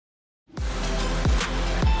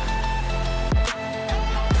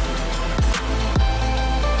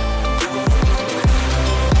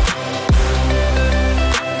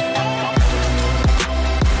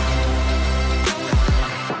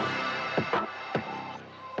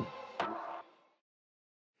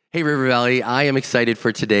Hey, River Valley, I am excited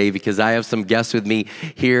for today because I have some guests with me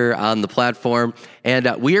here on the platform,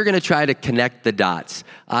 and we are going to try to connect the dots.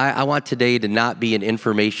 I want today to not be an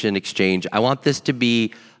information exchange. I want this to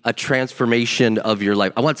be a transformation of your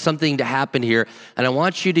life. I want something to happen here, and I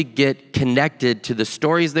want you to get connected to the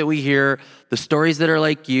stories that we hear, the stories that are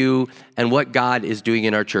like you, and what God is doing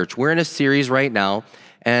in our church. We're in a series right now,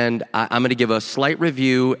 and I'm going to give a slight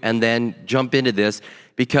review and then jump into this,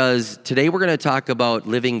 because today we're going to talk about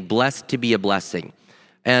living blessed to be a blessing.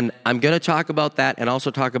 And I'm going to talk about that and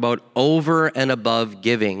also talk about over and above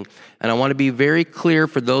giving. And I want to be very clear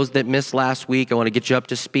for those that missed last week. I want to get you up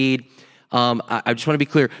to speed. I just want to be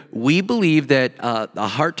clear. We believe that a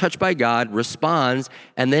heart touched by God responds,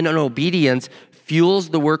 and then an obedience fuels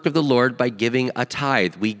the work of the Lord by giving a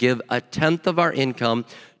tithe. We give a tenth of our income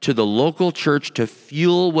to the local church to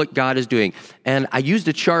fuel what God is doing. And I used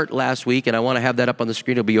a chart last week, and I want to have that up on the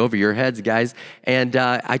screen. It'll be over your heads, guys. And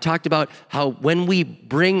I talked about how when we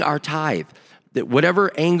bring our tithe, that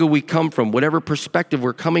whatever angle we come from, whatever perspective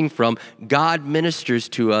we're coming from, God ministers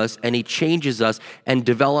to us, and He changes us and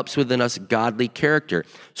develops within us godly character.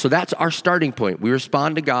 So that's our starting point. We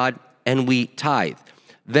respond to God, and we tithe.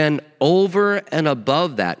 Then over and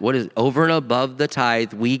above that, what is over and above the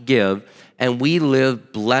tithe, we give, and we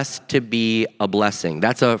live blessed to be a blessing.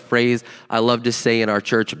 That's a phrase I love to say in our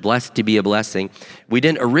church, blessed to be a blessing. We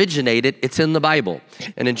didn't originate it, it's in the Bible.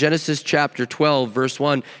 And in Genesis chapter 12, verse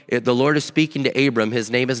 1, the Lord is speaking to Abram. His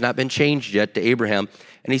name has not been changed yet to Abraham.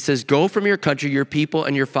 And He says, "Go from your country, your people,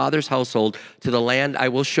 and your father's household to the land I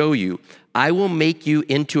will show you. I will make you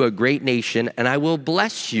into a great nation, and I will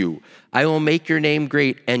bless you. I will make your name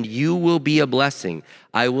great, and you will be a blessing.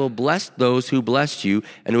 I will bless those who bless you,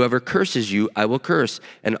 and whoever curses you, I will curse.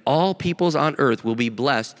 And all peoples on earth will be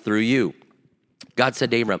blessed through you." God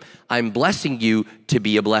said to Abram, "I'm blessing you to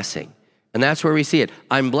be a blessing." And that's where we see it.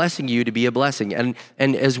 I'm blessing you to be a blessing. And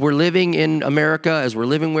as we're living in America, as we're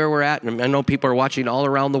living where we're at, and I know people are watching all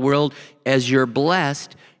around the world, as you're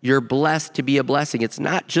blessed to be a blessing. It's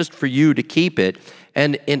not just for you to keep it.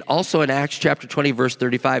 And also in Acts chapter 20, verse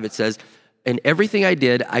 35, it says, "In everything I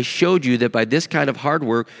did, I showed you that by this kind of hard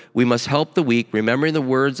work, we must help the weak, remembering the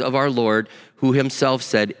words of our Lord, who Himself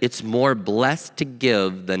said, 'It's more blessed to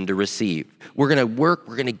give than to receive.'" We're going to work,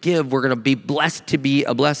 we're going to give, we're going to be blessed to be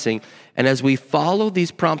a blessing. And as we follow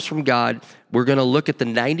these prompts from God, we're going to look at the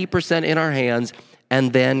 90% in our hands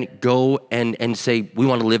and then go and say, we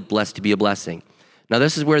want to live blessed to be a blessing. Now,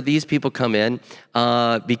 this is where these people come in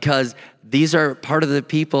because these are part of the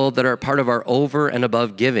people that are part of our over and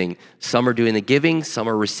above giving. Some are doing the giving, some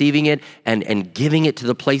are receiving it and giving it to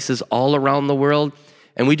the places all around the world.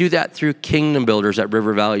 And we do that through Kingdom Builders at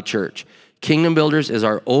River Valley Church. Kingdom Builders is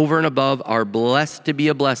our over and above, our blessed to be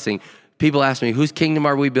a blessing. People ask me, whose kingdom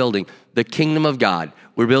are we building? The kingdom of God.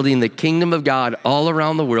 We're building the kingdom of God all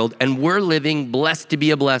around the world, and we're living blessed to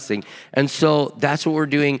be a blessing. And so that's what we're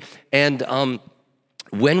doing. And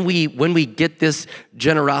when we get this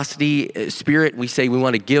generosity spirit, we say we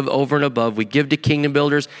want to give over and above. We give to Kingdom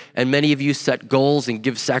Builders, and many of you set goals and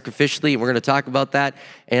give sacrificially, and we're going to talk about that.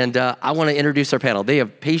 And I want to introduce our panel. They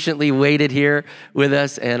have patiently waited here with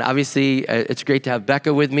us, and obviously it's great to have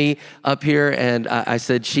Becca with me up here. And I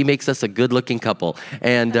said she makes us a good-looking couple.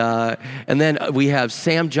 And then we have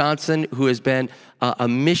Sam Johnson, who has been a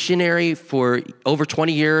missionary for over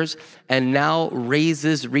 20 years and now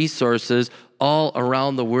raises resources all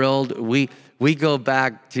around the world. We go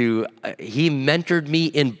back to, he mentored me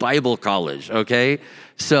in Bible college, okay?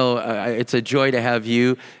 So it's a joy to have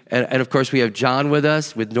you. And of course, we have John with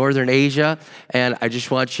us with Northern Asia. And I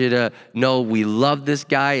just want you to know we love this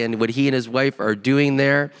guy and what he and his wife are doing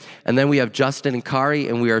there. And then we have Justin and Kari,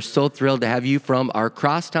 and we are so thrilled to have you from our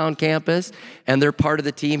Crosstown campus. And they're part of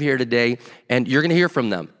the team here today. And you're going to hear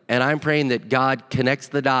from them. And I'm praying that God connects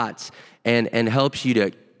the dots and helps you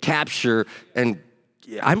to capture, and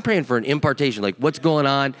I'm praying for an impartation, like what's going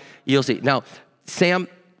on, you'll see. Now, Sam,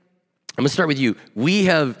 I'm going to start with you. We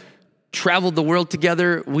have traveled the world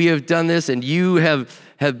together. We have done this, and you have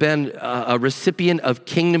been a recipient of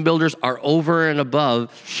Kingdom Builders, our over and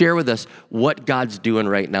above. Share with us what God's doing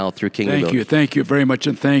right now through Kingdom Builders. Thank you very much,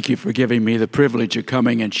 and thank you for giving me the privilege of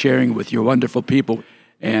coming and sharing with your wonderful people.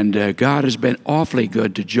 And God has been awfully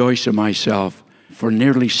good to Joyce and myself for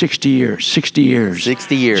nearly 60 years. 60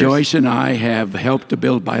 years. Joyce and I have helped to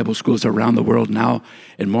build Bible schools around the world now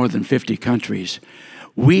in more than 50 countries.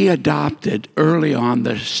 We adopted early on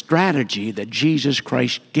the strategy that Jesus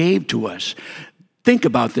Christ gave to us. Think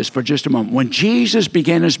about this for just a moment. When Jesus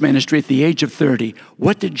began His ministry at the age of 30,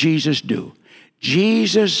 what did Jesus do?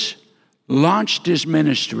 Jesus launched His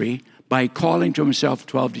ministry by calling to Himself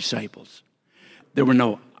 12 disciples. There were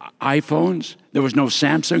no iPhones. There was no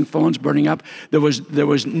Samsung phones burning up. There was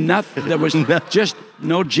nothing. There was just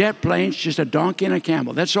no jet planes, just a donkey and a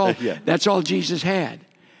camel. That's all. Yeah. That's all Jesus had.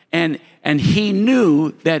 And he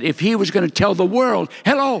knew that if he was going to tell the world,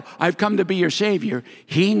 hello, I've come to be your Savior,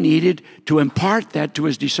 he needed to impart that to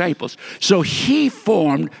his disciples. So he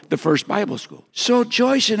formed the first Bible school. So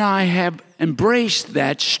Joyce and I have embraced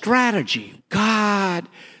that strategy. God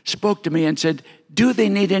spoke to me and said, do they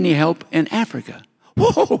need any help in Africa?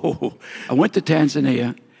 Whoa! I went to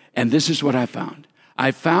Tanzania, and this is what I found.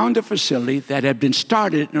 I found a facility that had been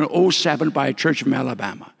started in 2007 by a church from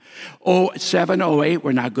Alabama. 2007, 2008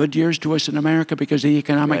 were not good years to us in America because of the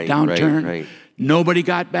economic downturn. Right. Nobody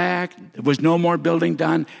got back. There was no more building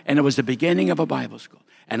done. And it was the beginning of a Bible school.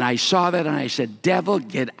 And I saw that and I said, devil,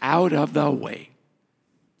 get out of the way.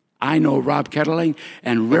 I know Rob Ketterling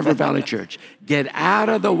and River Valley Church. Get out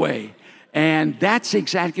of the way. And that's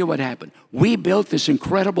exactly what happened. We built this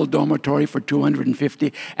incredible dormitory for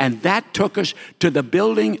 250, and that took us to the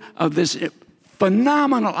building of this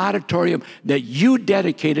phenomenal auditorium that you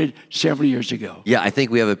dedicated several years ago. Yeah, I think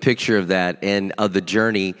we have a picture of that and of the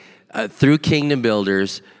journey. Through Kingdom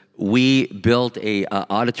Builders, we built a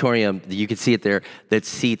auditorium, you can see it there, that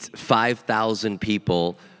seats 5,000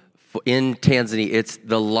 people in Tanzania. It's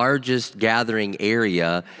the largest gathering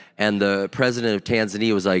area, and the president of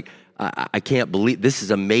Tanzania was like, I can't believe, this is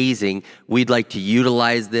amazing. We'd like to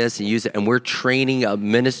utilize this and use it. And we're training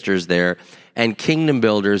ministers there. And Kingdom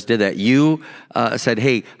Builders did that. You said,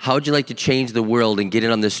 hey, how would you like to change the world and get in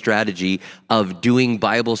on this strategy of doing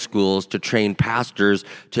Bible schools to train pastors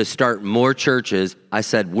to start more churches? I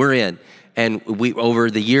said, we're in. And we, over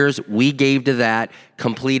the years, we gave to that,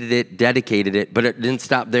 completed it, dedicated it, but it didn't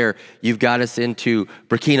stop there. You've got us into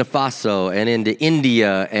Burkina Faso and into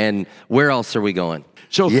India, and where else are we going?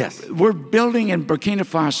 So yes. We're building in Burkina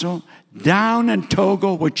Faso, down in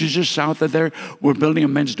Togo, which is just south of there. We're building a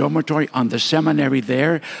men's dormitory on the seminary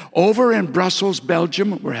there. Over in Brussels,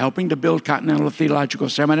 Belgium, we're helping to build Continental Theological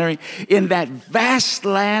Seminary. In that vast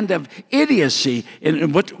land of idiocy,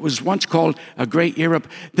 in what was once called a great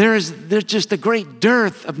Europe, there's just a great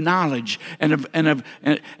dearth of knowledge. And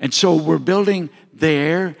so we're building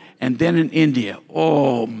there, and then in India.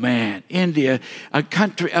 Oh man, India, a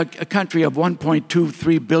country of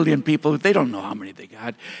 1.23 billion people. They don't know how many they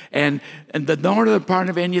got. And the northern part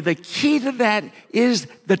of India, the key to that is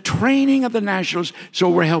the training of the nationals. So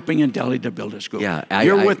we're helping in Delhi to build a school. Yeah,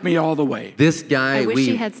 you're with me all the way. This guy, I wish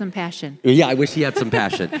he had some passion. Yeah, I wish he had some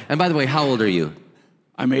passion. And by the way, how old are you?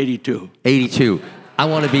 I'm 82. 82. I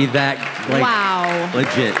want to be that, Wow.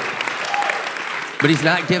 legit. But he's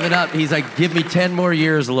not giving up. He's like, give me 10 more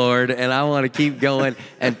years, Lord, and I want to keep going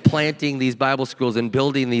and planting these Bible schools and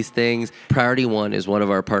building these things. Priority One is one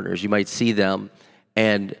of our partners. You might see them.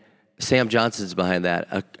 And Sam Johnson's behind that,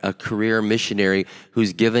 a career missionary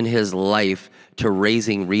who's given his life to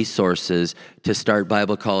raising resources to start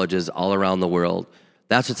Bible colleges all around the world.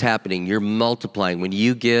 That's what's happening. You're multiplying. When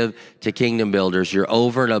you give to Kingdom Builders, you're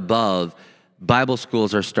over and above. Bible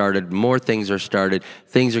schools are started, more things are started,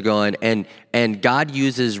 things are going, and God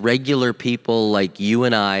uses regular people like you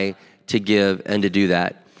and I to give and to do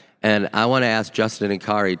that. And I want to ask Justin and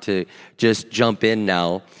Kari to just jump in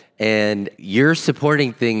now. And you're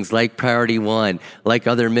supporting things like Priority One, like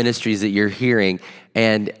other ministries that you're hearing.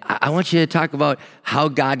 And I want you to talk about how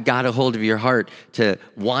God got a hold of your heart to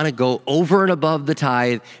want to go over and above the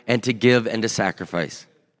tithe and to give and to sacrifice.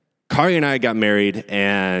 Kari and I got married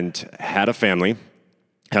and had a family,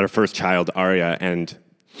 had our first child, Arya, and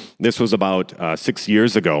this was about 6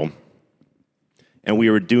 years ago. And we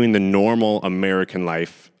were doing the normal American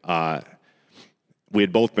life. We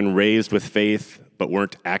had both been raised with faith, but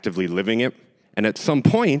weren't actively living it. And at some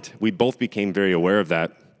point, we both became very aware of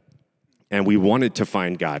that. And we wanted to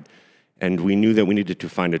find God. And we knew that we needed to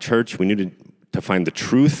find a church. We needed to find the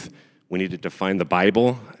truth. We needed to find the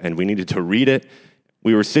Bible. And we needed to read it.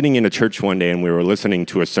 We were sitting in a church one day and we were listening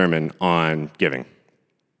to a sermon on giving.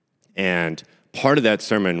 And part of that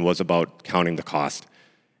sermon was about counting the cost.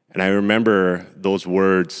 And I remember those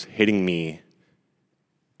words hitting me,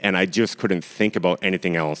 and I just couldn't think about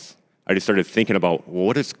anything else. I just started thinking about, well,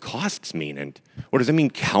 what does costs mean? And what does it mean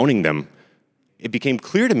counting them? It became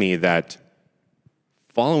clear to me that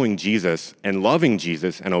following Jesus and loving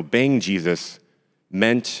Jesus and obeying Jesus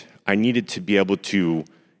meant I needed to be able to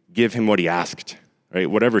give him what he asked. Right,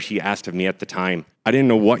 whatever he asked of me at the time. I didn't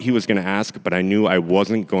know what he was going to ask, but I knew I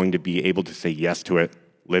wasn't going to be able to say yes to it,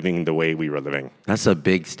 living the way we were living. That's a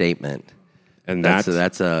big statement. And that's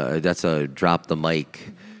a drop the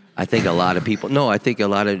mic. I think a lot of people,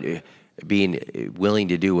 being willing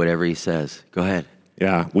to do whatever he says. Go ahead.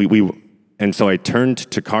 Yeah, And so I turned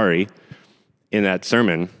to Kari in that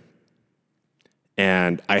sermon,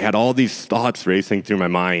 and I had all these thoughts racing through my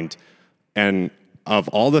mind. And of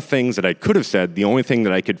all the things that I could have said, the only thing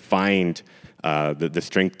that I could find the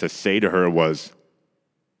strength to say to her was,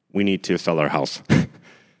 we need to sell our house.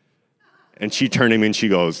 And she turned to me and she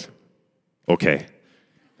goes, okay.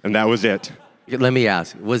 And that was it. Let me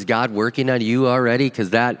ask, was God working on you already?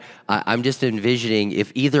 Because I'm just envisioning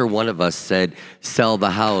if either one of us said, sell the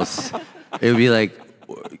house, it would be like,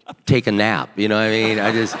 take a nap. You know what I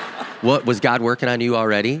mean? What was God working on you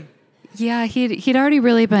already? Yeah, he'd already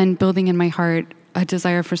really been building in my heart a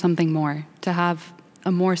desire for something more, to have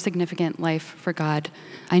a more significant life for God.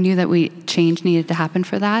 I knew that change needed to happen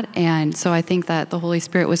for that, and so I think that the Holy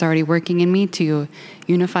Spirit was already working in me to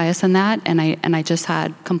unify us in that, and I just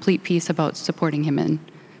had complete peace about supporting him in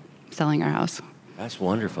selling our house. That's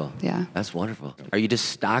wonderful. Yeah. That's wonderful. Are you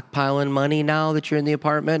just stockpiling money now that you're in the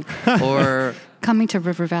apartment? Or coming to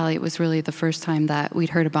River Valley, it was really the first time that we'd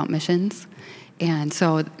heard about missions. And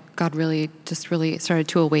so God really started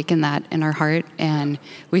to awaken that in our heart. And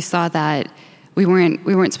we saw that we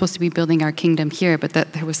weren't supposed to be building our kingdom here, but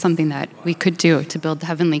that there was something that we could do to build the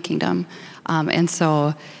heavenly kingdom. And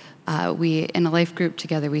so we, in a life group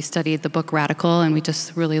together, we studied the book Radical, and we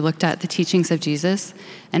just really looked at the teachings of Jesus.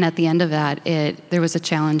 And at the end of that, there was a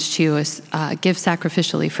challenge to give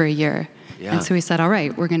sacrificially for a year. Yeah. And so we said, all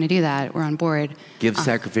right, we're going to do that. We're on board. Give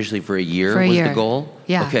sacrificially for a year was the goal?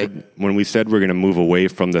 Yeah. Okay. When we said we're going to move away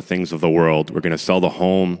from the things of the world, we're going to sell the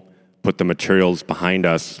home, put the materials behind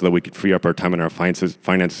us so that we could free up our time and our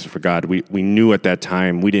finances for God. We knew at that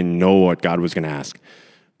time, we didn't know what God was going to ask.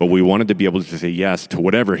 But we wanted to be able to say yes to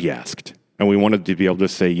whatever he asked. And we wanted to be able to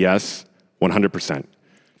say yes 100%.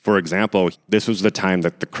 For example, this was the time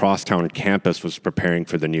that the Crosstown campus was preparing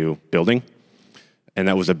for the new building. And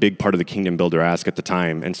that was a big part of the Kingdom Builder ask at the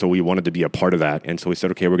time. And so we wanted to be a part of that. And so we said,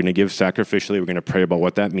 okay, we're going to give sacrificially. We're going to pray about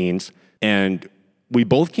what that means. And we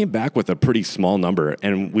both came back with a pretty small number.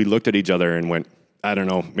 And we looked at each other and went, I don't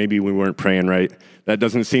know, maybe we weren't praying right.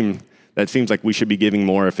 That seems like we should be giving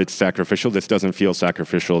more if it's sacrificial. This doesn't feel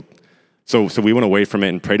sacrificial. So we went away from it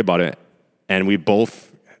and prayed about it. And we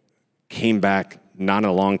both came back not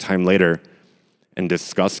a long time later and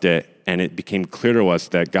discussed it. And it became clear to us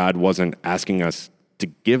that God wasn't asking us to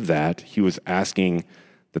give that. He was asking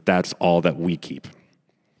that that's all that we keep.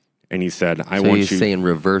 And he said, I want you... So he's saying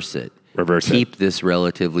reverse it. Keep this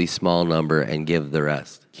relatively small number and give the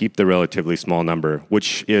rest. Keep the relatively small number,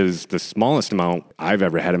 which is the smallest amount I've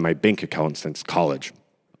ever had in my bank account since college.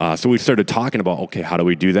 So we started talking about, okay, how do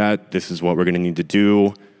we do that? This is what we're going to need to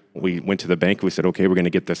do. We went to the bank. We said, okay, we're going to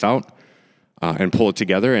get this out and pull it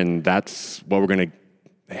together. And that's what we're going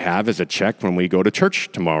to have as a check when we go to church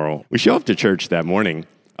tomorrow. We show up to church that morning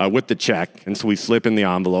with the check. And so we slip in the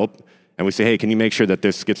envelope and we say, hey, can you make sure that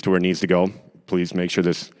this gets to where it needs to go? Please make sure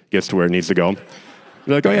this gets to where it needs to go.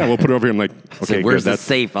 They're like, oh yeah, we'll put it over here. I'm like, okay, so where's the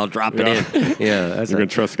safe? I'll drop it in. Yeah, you're going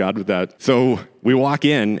to trust God with that. So we walk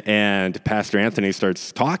in and Pastor Anthony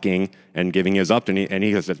starts talking and giving his update. And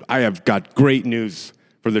he says, I have got great news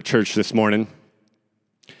for the church this morning.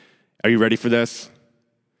 Are you ready for this?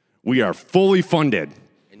 We are fully funded.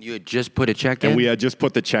 You had just put a check in? And we had just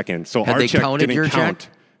put the check in. So had our check didn't count.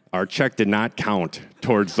 Check? Our check did not count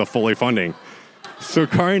towards the fully funding. So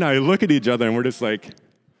Kari and I look at each other and we're just like,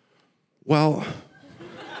 well,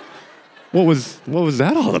 what was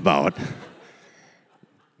that all about?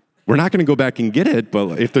 We're not going to go back and get it,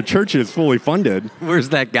 but if the church is fully funded, where's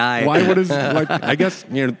that guy? I guess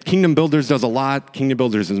Kingdom Builders does a lot. Kingdom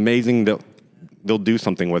Builders is amazing. They'll do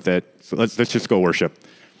something with it. So let's just go worship.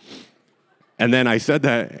 And then I said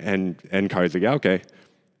that, and Kari's like, yeah, okay.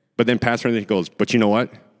 But then Pastor Anthony goes, but you know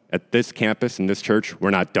what? At this campus and this church,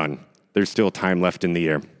 we're not done. There's still time left in the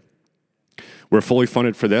year. We're fully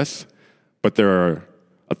funded for this, but there are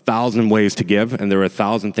 1,000 ways to give, and there are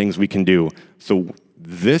 1,000 things we can do. So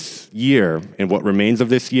this year, and what remains of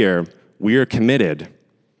this year, we are committed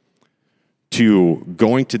to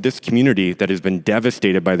going to this community that has been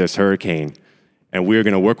devastated by this hurricane. And we are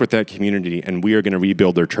going to work with that community, and we are going to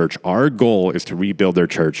rebuild their church. Our goal is to rebuild their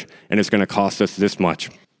church, and it's going to cost us this much.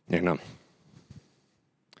 And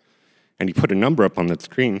he put a number up on that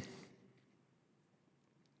screen.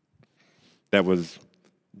 That was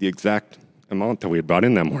the exact amount that we had brought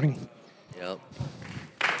in that morning. Yep.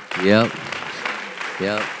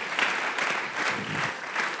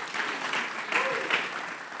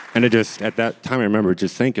 And at that time, I remember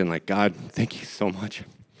just thinking, like, God, thank you so much.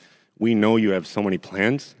 We know you have so many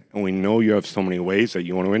plans, and we know you have so many ways that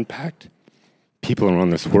you want to impact people around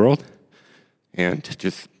this world. And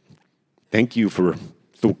just thank you for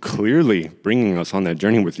so clearly bringing us on that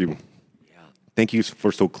journey with you. Thank you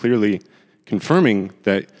for so clearly confirming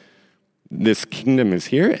that this kingdom is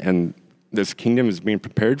here and this kingdom is being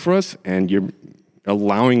prepared for us, and you're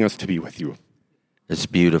allowing us to be with you. It's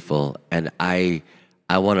beautiful. And I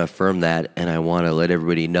want to affirm that, and I want to let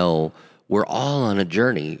everybody know we're all on a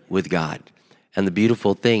journey with God. And the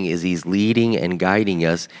beautiful thing is he's leading and guiding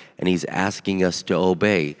us, and he's asking us to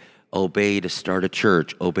obey. Obey to start a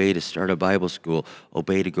church, obey to start a Bible school,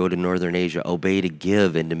 obey to go to Northern Asia, obey to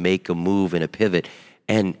give and to make a move and a pivot.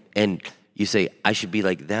 And you say, I should be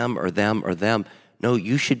like them or them or them. No,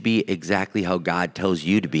 you should be exactly how God tells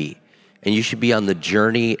you to be. And you should be on the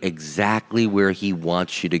journey exactly where he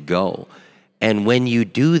wants you to go. And when you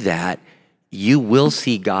do that, you will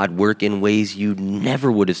see God work in ways you never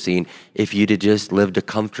would have seen if you'd have just lived a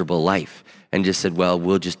comfortable life and just said, well,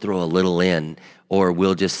 we'll just throw a little in, or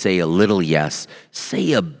we'll just say a little yes.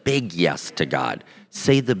 Say a big yes to God.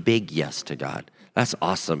 Say the big yes to God. That's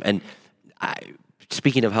awesome. And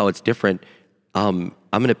speaking of how it's different, I'm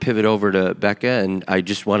going to pivot over to Becca, and I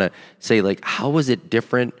just want to say, like, how was it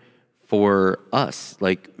different for us?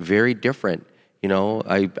 Like, very different. You know,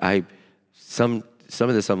 some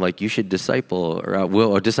of this, I'm like, you should disciple,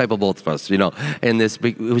 or disciple both of us, you know. And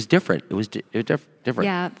it was different. It was different.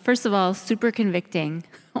 Yeah, first of all, super convicting.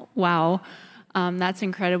 Wow, that's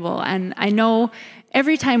incredible. And I know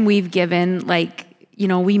every time we've given, like, you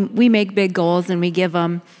know, we make big goals and we give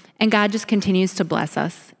them, and God just continues to bless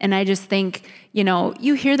us. And I just think, you know,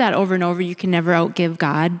 you hear that over and over, you can never outgive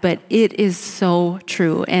God, but it is so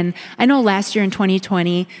true. And I know last year in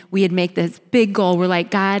 2020, we had made this big goal. We're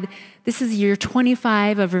like, God, this is year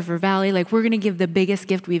 25 of River Valley. Like, we're going to give the biggest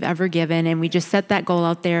gift we've ever given. And we just set that goal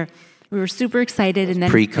out there. We were super excited. And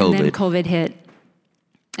then COVID hit.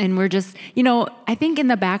 And we're just, you know, I think in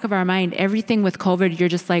the back of our mind, everything with COVID, you're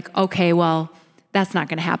just like, okay, well, that's not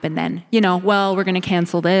going to happen then. You know, well, we're going to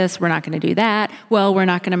cancel this. We're not going to do that. Well, we're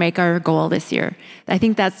not going to make our goal this year. I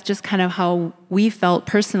think that's just kind of how we felt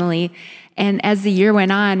personally. And as the year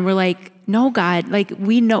went on, we're like, no, God, like,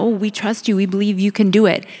 we know, we trust you. We believe you can do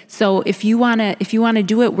it. So if you want to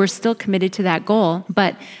do it, we're still committed to that goal.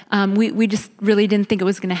 But we just really didn't think it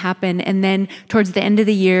was going to happen. And then towards the end of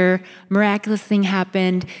the year, miraculous thing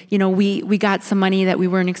happened. You know, we got some money that we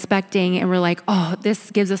weren't expecting, and we're like, oh, this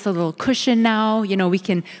gives us a little cushion now. You know, we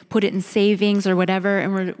can put it in savings or whatever.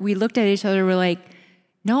 And we looked at each other, we're like,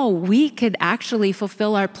 no, we could actually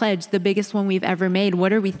fulfill our pledge, the biggest one we've ever made.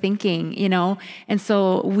 What are we thinking, you know? And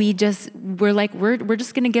so we're like, we're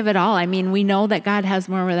just going to give it all. I mean, we know that God has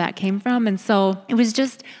more where that came from. And so it was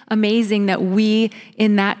just amazing that we,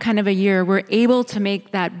 in that kind of a year, were able to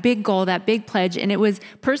make that big goal, that big pledge. And it was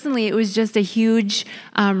just a huge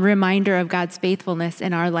reminder of God's faithfulness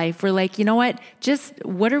in our life. We're like, you know what? Just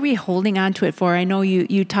what are we holding on to it for? I know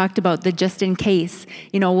you talked about the just in case,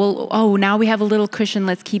 you know, well, now we have a little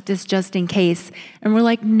cushion. Let's keep this just in case. And we're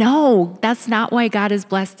like, no, that's not why God has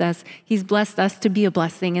blessed us. He's blessed us to be a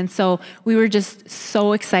blessing. And so we were just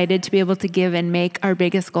so excited to be able to give and make our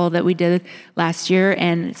biggest goal that we did last year.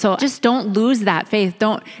 And so just don't lose that faith.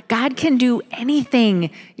 God can do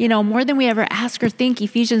anything, you know, more than we ever ask or think.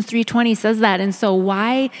 Ephesians 3:20 says that. And so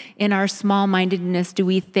why in our small-mindedness do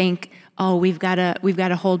we think, oh, we've got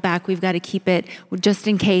to hold back. We've got to keep it just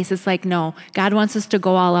in case? It's like, no, God wants us to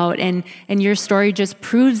go all out. And your story just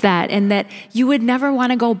proves that, and that you would never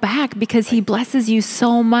want to go back because he blesses you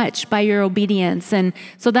so much by your obedience. And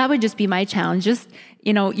so that would just be my challenge. Just,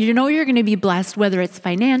 you know you're going to be blessed, whether it's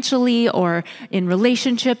financially or in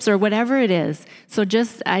relationships or whatever it is. So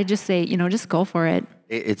I just say, you know, just go for it.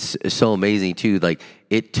 It's so amazing too. Like,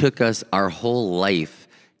 it took us our whole life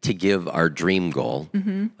to give our dream goal.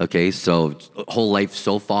 Mm-hmm. Okay, so whole life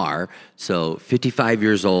so far. So 55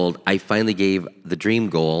 years old, I finally gave the dream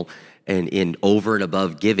goal, and in over and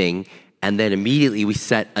above giving, and then immediately we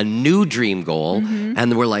set a new dream goal, mm-hmm.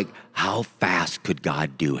 and we're like, how fast could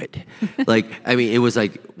God do it? Like, I mean, it was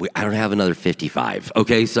like, I don't have another 55.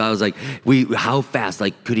 Okay, so I was like, how fast?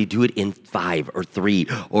 Like, could he do it in 5 or 3?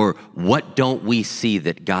 Or what don't we see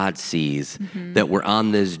that God sees, mm-hmm. that we're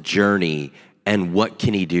on this journey? And what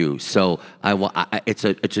can he do? So it's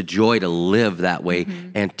a joy to live that way,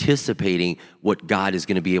 mm-hmm. anticipating what God is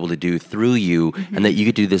going to be able to do through you, mm-hmm. and that you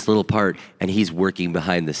could do this little part, and he's working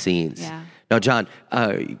behind the scenes. Yeah. Now, John,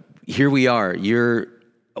 here we are. You're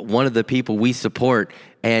one of the people we support,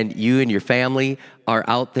 and you and your family are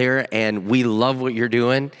out there, and we love what you're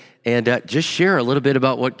doing. And just share a little bit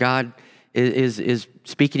about what God is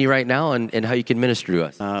speaking to you right now, and how you can minister to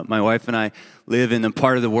us. My wife and I live in the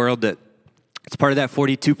part of the world it's part of that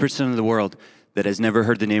 42% of the world that has never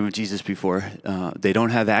heard the name of Jesus before. They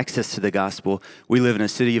don't have access to the gospel. We live in a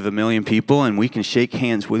city of 1 million people, and we can shake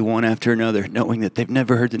hands with one after another, knowing that they've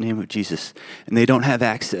never heard the name of Jesus, and they don't have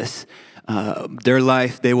access. Their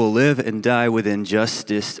life, they will live and die with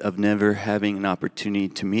injustice of never having an opportunity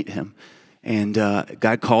to meet him. And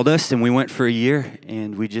God called us, and we went for a year,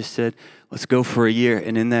 and we just said, let's go for a year.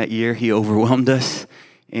 And in that year, he overwhelmed us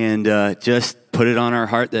and just put it on our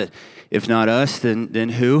heart that if not us, then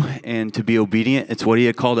who? And to be obedient. It's what he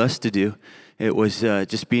had called us to do. It was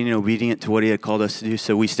just being obedient to what he had called us to do.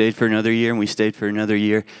 So we stayed for another year, and we stayed for another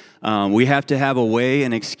year. We have to have a way,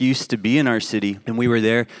 an excuse to be in our city. And we were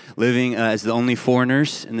there living as the only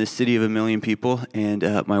foreigners in this city of 1 million people. And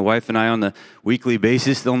my wife and I, on the weekly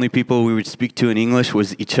basis, the only people we would speak to in English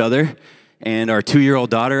was each other and our 2-year-old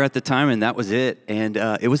daughter at the time, and that was it. And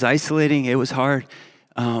it was isolating. It was hard.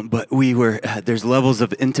 But there's levels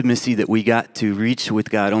of intimacy that we got to reach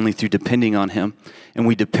with God only through depending on him. And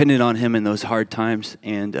we depended on him in those hard times.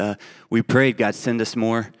 And we prayed, God, send us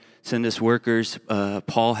more, send us workers.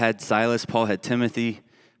 Paul had Silas, Paul had Timothy,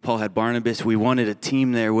 Paul had Barnabas. We wanted a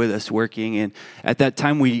team there with us working. And at that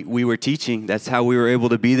time, we were teaching. That's how we were able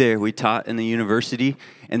to be there. We taught in the university,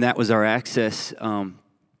 and that was our access.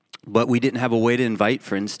 But we didn't have a way to invite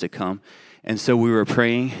friends to come. And so we were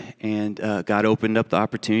praying, and God opened up the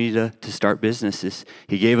opportunity to start businesses.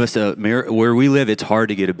 He gave us where we live, it's hard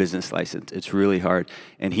to get a business license. It's really hard.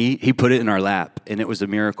 And he put it in our lap, and it was a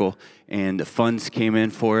miracle. And the funds came in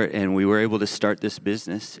for it, and we were able to start this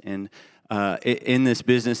business. And in this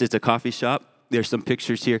business, it's a coffee shop. There's some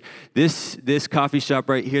pictures here. This coffee shop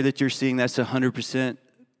right here that you're seeing, that's 100%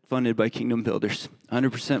 funded by Kingdom Builders.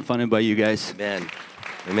 100% funded by you guys. Amen.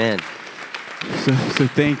 Amen. So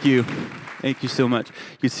thank you. Thank you so much.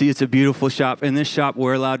 You can see it's a beautiful shop. In this shop,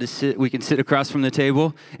 we're allowed to sit. We can sit across from the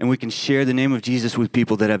table, and we can share the name of Jesus with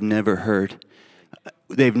people that have never heard.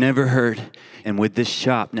 They've never heard. And with this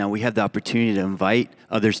shop, now we have the opportunity to invite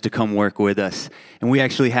others to come work with us. And we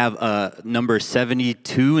actually have number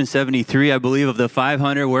 72 and 73, I believe, of the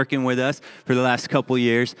 500 working with us for the last couple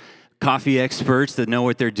years. Coffee experts that know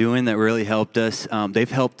what they're doing that really helped us. They've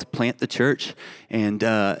helped plant the church. And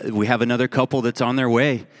we have another couple that's on their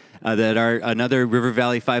way. That are another River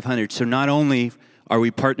Valley 500. So not only are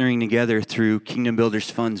we partnering together through Kingdom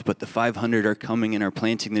Builders funds, but the 500 are coming and are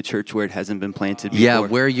planting the church where it hasn't been planted before. Yeah,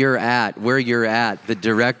 where you're at, the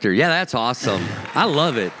director. Yeah, that's awesome. I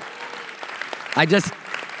love it.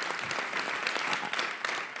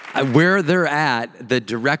 Where they're at, the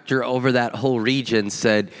director over that whole region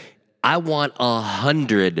said, I want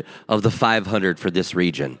 100 of the 500 for this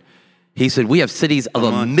region. He said, we have cities of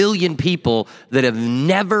 1 million people that have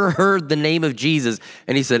never heard the name of Jesus.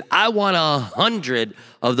 And he said, I want 100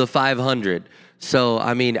 of the 500. So,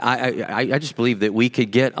 I mean, I just believe that we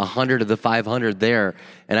could get 100 of the 500 there.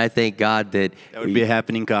 And I thank God that would be a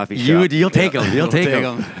happening coffee shop. You'll take them. You'll take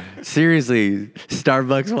them. Seriously,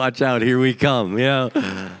 Starbucks, watch out. Here we come.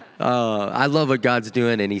 I love what God's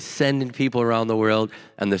doing, and he's sending people around the world.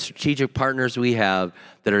 And the strategic partners we have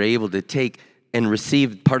that are able to take and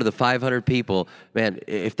receive part of the 500 people, man,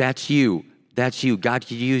 if that's you. God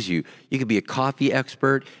could use you. You could be a coffee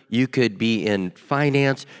expert. You could be in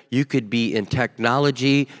finance. You could be in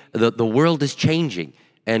technology. The world is changing,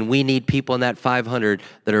 and we need people in that 500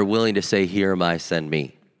 that are willing to say, here am I, send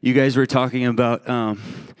me. You guys were talking about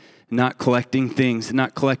not collecting things,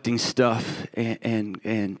 not collecting stuff,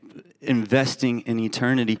 and investing in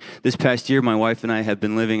eternity. This past year, my wife and I have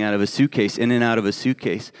been living out of a suitcase, in and out of a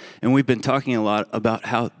suitcase. And we've been talking a lot about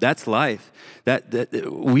how that's life. That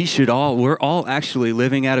we're all actually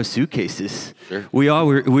living out of suitcases. Sure. We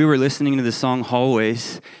were listening to the song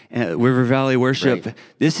Hallways, River Valley Worship.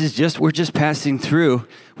 Right. We're just passing through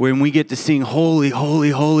when we get to sing Holy, Holy,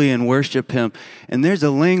 Holy and worship him. And there's a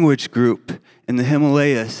language group in the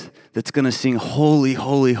Himalayas that's going to sing Holy,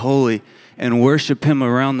 Holy, Holy and worship him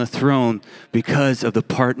around the throne because of the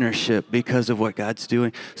partnership, because of what God's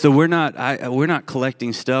doing. So we're not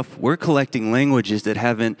collecting stuff. We're collecting languages that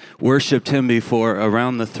haven't worshiped him before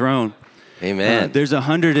around the throne. Amen. There's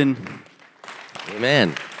 100 and...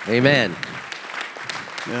 Amen. Amen.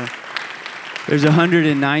 Yeah. There's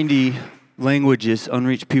 190 languages,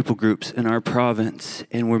 unreached people groups in our province,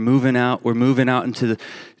 and we're moving out into the...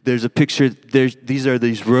 There's a picture, these are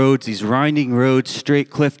these roads, these winding roads, straight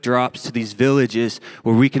cliff drops to these villages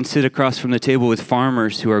where we can sit across from the table with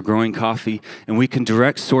farmers who are growing coffee, and we can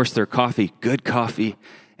direct source their coffee, good coffee,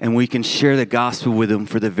 and we can share the gospel with them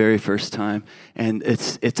for the very first time. And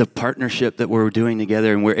it's a partnership that we're doing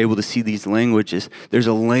together, and we're able to see these languages. There's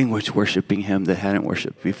a language worshiping him that hadn't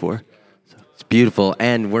worshiped before. It's beautiful,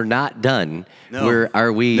 and we're not done. No.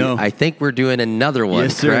 Are we? No. I think we're doing another one.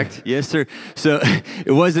 Yes, sir. Correct? Yes, sir. So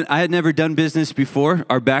it wasn't. I had never done business before.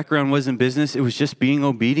 Our background wasn't business. It was just being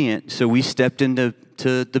obedient. So we stepped into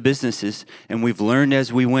the businesses, and we've learned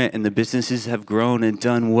as we went, and the businesses have grown and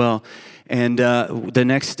done well. And the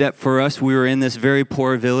next step for us, we were in this very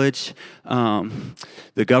poor village.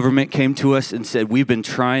 The government came to us and said, "We've been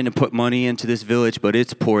trying to put money into this village, but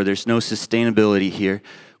it's poor. There's no sustainability here.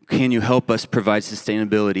 Can you help us provide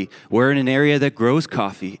sustainability?" We're in an area that grows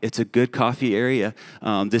coffee. It's a good coffee area.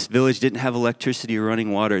 This village didn't have electricity or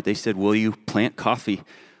running water. They said, "Will you plant coffee?"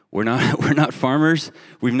 We're not farmers.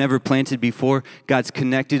 We've never planted before. God's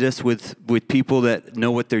connected us with people that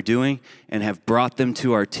know what they're doing and have brought them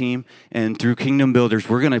to our team. And through Kingdom Builders,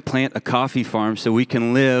 we're going to plant a coffee farm so we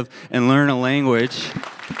can live and learn a language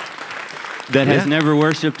that has never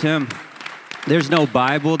worshiped Him. There's no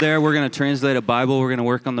Bible there. We're going to translate a Bible. We're going to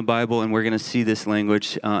work on the Bible, and we're going to see this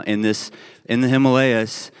language in the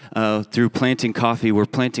Himalayas through planting coffee. We're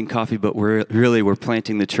planting coffee, but we're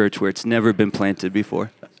planting the church where it's never been planted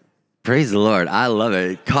before. Praise the Lord. I love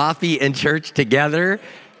it. Coffee and church together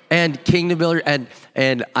and Kingdom Builder.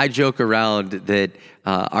 And I joke around that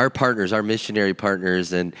our partners, our missionary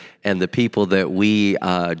partners and the people that we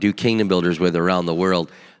do Kingdom Builders with around the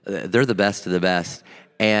world, they're the best of the best.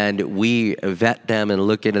 And we vet them and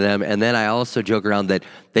look into them. And then I also joke around that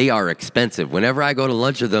they are expensive. Whenever I go to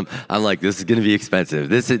lunch with them, I'm like, this is going to be expensive.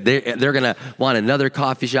 They're going to want another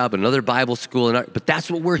coffee shop, another Bible school. But that's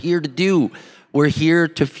what we're here to do. We're here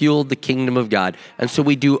to fuel the kingdom of God. And so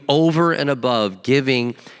we do over and above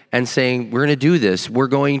giving and saying, we're going to do this. We're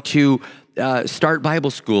going to start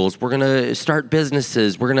Bible schools. We're going to start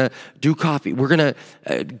businesses. We're going to do coffee. We're going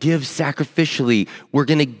to give sacrificially. We're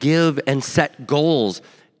going to give and set goals.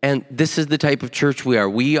 And this is the type of church we are.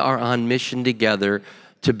 We are on mission together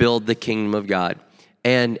to build the kingdom of God.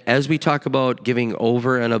 And as we talk about giving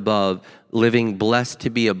over and above, living blessed to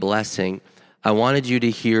be a blessing, I wanted you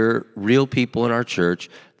to hear real people in our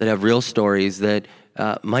church that have real stories that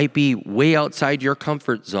might be way outside your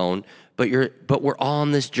comfort zone, but we're all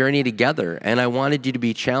on this journey together. And I wanted you to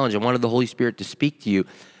be challenged. I wanted the Holy Spirit to speak to you.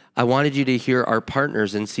 I wanted you to hear our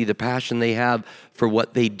partners and see the passion they have for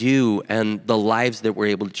what they do and the lives that we're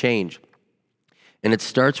able to change. And it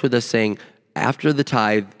starts with us saying, after the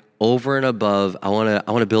tithe, over and above, I want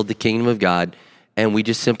to build the kingdom of God. And we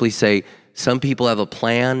just simply say, some people have a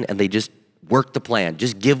plan and they just work the plan.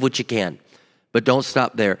 Just give what you can. But don't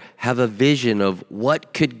stop there. Have a vision of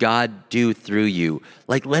what could God do through you.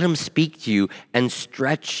 Like, let Him speak to you and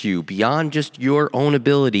stretch you beyond just your own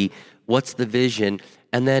ability. What's the vision?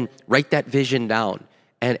 And then write that vision down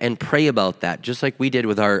and pray about that, just like we did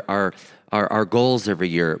with our goals every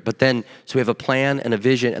year. But then, so we have a plan and a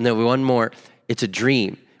vision, and then one more, it's a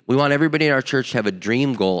dream. We want everybody in our church to have a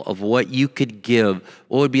dream goal of what you could give,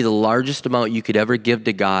 what would be the largest amount you could ever give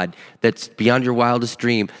to God that's beyond your wildest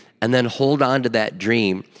dream, and then hold on to that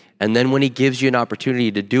dream. And then when He gives you an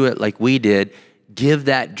opportunity to do it like we did, give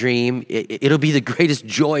that dream. It'll be the greatest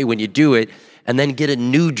joy when you do it, and then get a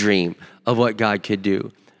new dream of what God could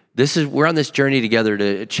do. We're on this journey together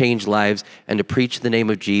to change lives and to preach the name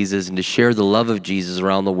of Jesus and to share the love of Jesus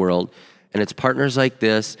around the world. And it's partners like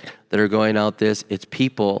this that are going out this. It's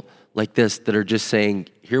people like this that are just saying,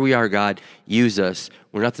 here we are, God, use us.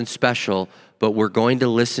 We're nothing special, but we're going to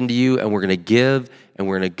listen to you, and we're going to give, and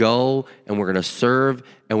we're going to go, and we're going to serve,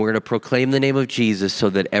 and we're going to proclaim the name of Jesus so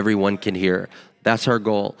that everyone can hear. That's our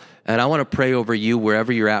goal. And I want to pray over you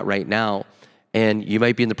wherever you're at right now. And you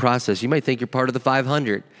might be in the process. You might think you're part of the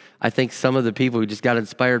 500. I think some of the people who just got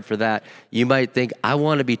inspired for that, you might think, I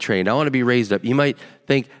want to be trained. I want to be raised up. You might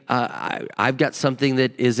think, I've got something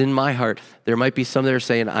that is in my heart. There might be some that are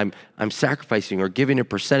saying, I'm sacrificing or giving a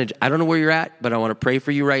percentage. I don't know where you're at, but I want to pray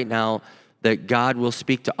for you right now that God will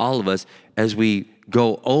speak to all of us as we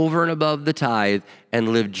go over and above the tithe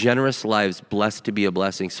and live generous lives, blessed to be a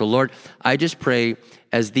blessing. So Lord, I just pray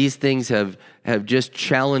as these things have just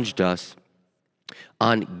challenged us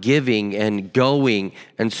on giving and going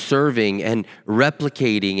and serving and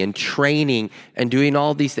replicating and training and doing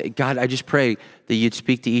all these things. God, I just pray that you'd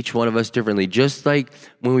speak to each one of us differently. Just like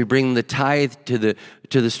when we bring the tithe to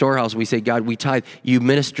the storehouse, we say, God, we tithe. You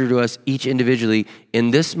minister to us each individually. In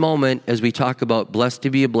this moment, as we talk about blessed to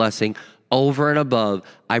be a blessing, over and above,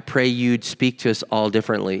 I pray you'd speak to us all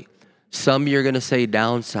differently. Some you're going to say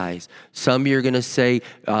downsize. Some you're going to say,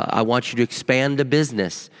 I want you to expand a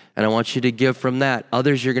business, and I want you to give from that.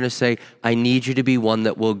 Others you're going to say, I need you to be one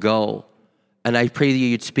that will go. And I pray that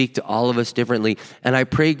you'd speak to all of us differently. And I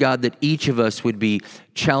pray, God, that each of us would be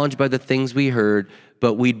challenged by the things we heard,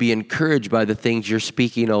 but we'd be encouraged by the things you're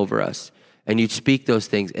speaking over us. and you'd speak those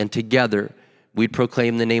things, and together we'd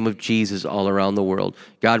proclaim the name of Jesus all around the world.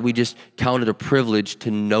 God, we just count it a privilege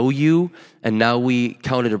to know you, and now we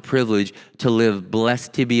count it a privilege to live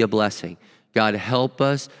blessed to be a blessing. God, help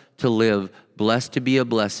us to live blessed to be a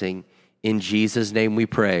blessing. In Jesus' name we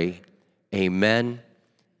pray. Amen.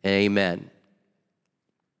 Amen.